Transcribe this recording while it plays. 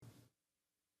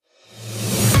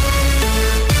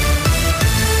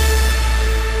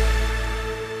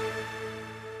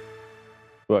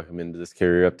Welcome into this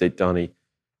carrier update, Donny.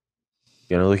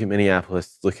 You're going to look at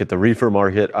Minneapolis, look at the reefer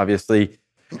market. Obviously,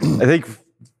 I think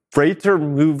freights are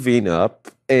moving up.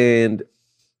 And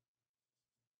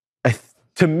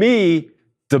to me,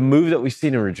 the move that we've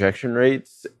seen in rejection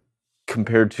rates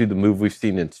compared to the move we've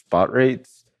seen in spot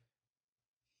rates,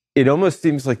 it almost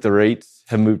seems like the rates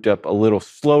have moved up a little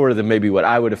slower than maybe what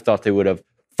I would have thought they would have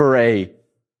for a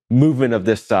movement of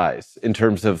this size in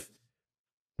terms of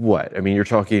what? I mean, you're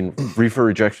talking reefer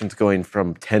rejections going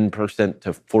from 10%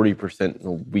 to 40% in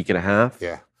a week and a half.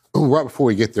 Yeah. Right before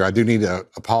we get there, I do need to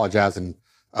apologize and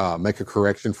make a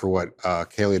correction for what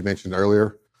Kaylee had mentioned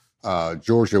earlier.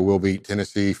 Georgia will beat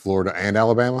Tennessee, Florida, and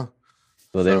Alabama.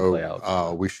 So they play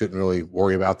out. We shouldn't really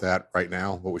worry about that right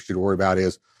now. What we should worry about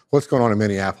is what's going on in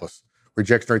Minneapolis.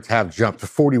 Rejection rates have jumped to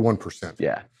 41%.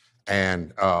 Yeah.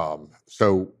 And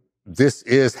so this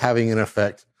is having an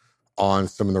effect on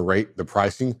some of the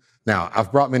pricing. Now,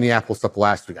 I've brought Minneapolis up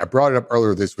last week. I brought it up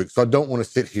earlier this week, so I don't want to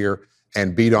sit here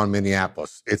and beat on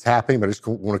Minneapolis. It's happening, but I just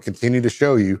want to continue to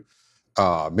show you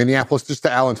Minneapolis just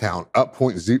to Allentown, up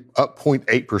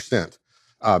 0.8%.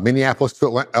 Minneapolis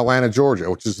to Atlanta,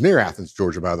 Georgia, which is near Athens,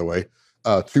 Georgia, by the way,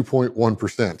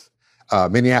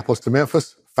 2.1%. Minneapolis to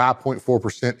Memphis,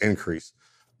 5.4% increase.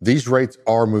 These rates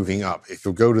are moving up. If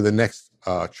you'll go to the next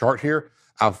chart here,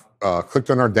 I've clicked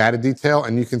on our data detail,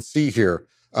 and you can see here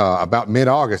about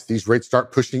mid-August, these rates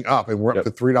start pushing up, and we're up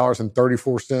to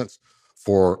 $3.34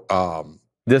 for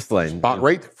this lane spot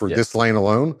rate for this lane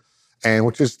alone, and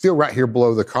which is still right here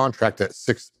below the contract at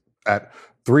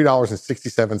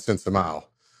 $3.67 a mile.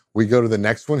 We go to the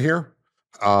next one here,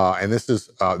 and this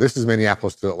is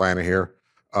Minneapolis to Atlanta here.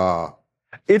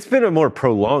 It's been a more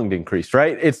prolonged increase,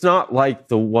 right? It's not like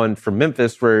the one from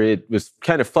Memphis where it was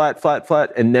kind of flat,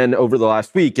 and then over the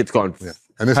last week, it's gone. Yeah.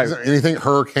 And this isn't anything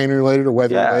hurricane-related or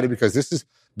weather-related because this is,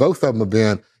 both of them have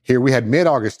been here. We had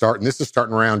mid-August start, and this is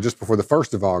starting around just before the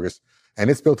 1st of August, and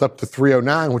it's built up to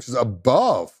 309, which is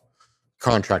above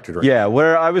contracted rate. Yeah,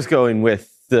 where I was going with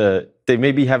they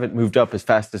maybe haven't moved up as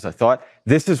fast as I thought.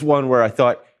 This is one where I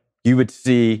thought you would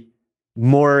see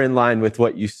more in line with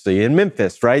what you see in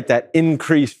Memphis, right? That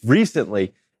increase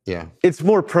recently. Yeah. It's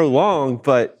more prolonged,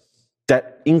 but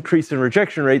that increase in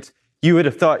rejection rates, you would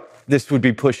have thought this would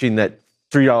be pushing that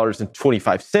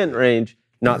 $3.25 range,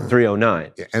 not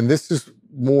 $3.09. Yeah. And this is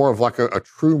more of like a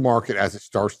true market as it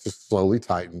starts to slowly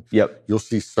tighten. Yep. You'll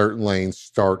see certain lanes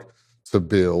start to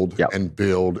build and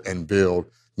build and build,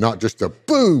 not just a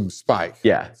boom spike.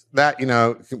 Yeah. That,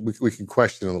 we can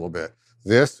question a little bit.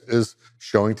 This is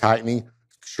showing tightening.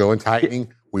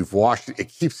 We've watched it. It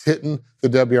keeps hitting the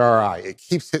WRI. It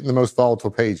keeps hitting the most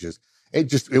volatile pages.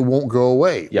 It won't go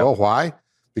away. Yep. Well, why?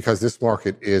 Because this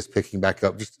market is picking back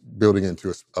up, just building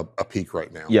into a peak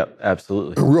right now. Yep,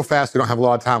 absolutely. Real fast, we don't have a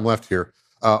lot of time left here.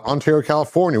 Ontario,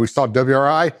 California, we saw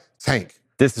WRI tank.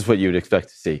 This is what you would expect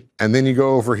to see. And then you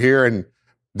go over here and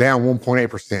down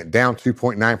 1.8%, down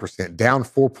 2.9%, down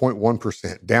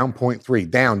 4.1%, down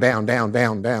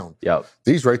 0.3%, down. Yep.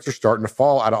 These rates are starting to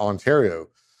fall out of Ontario.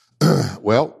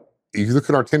 Well, you look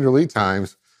at our tender lead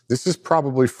times, this is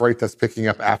probably freight that's picking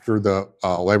up after the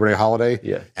Labor Day holiday.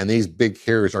 Yeah. And these big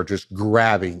carriers are just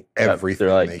grabbing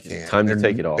everything they can. Time to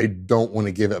take it all. They don't want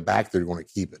to give it back. They're going to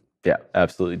keep it. Yeah,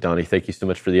 absolutely. Donny, thank you so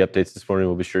much for the updates this morning.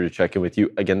 We'll be sure to check in with you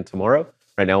again tomorrow.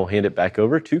 Right now, we'll hand it back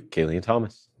over to Kaylee and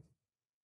Thomas.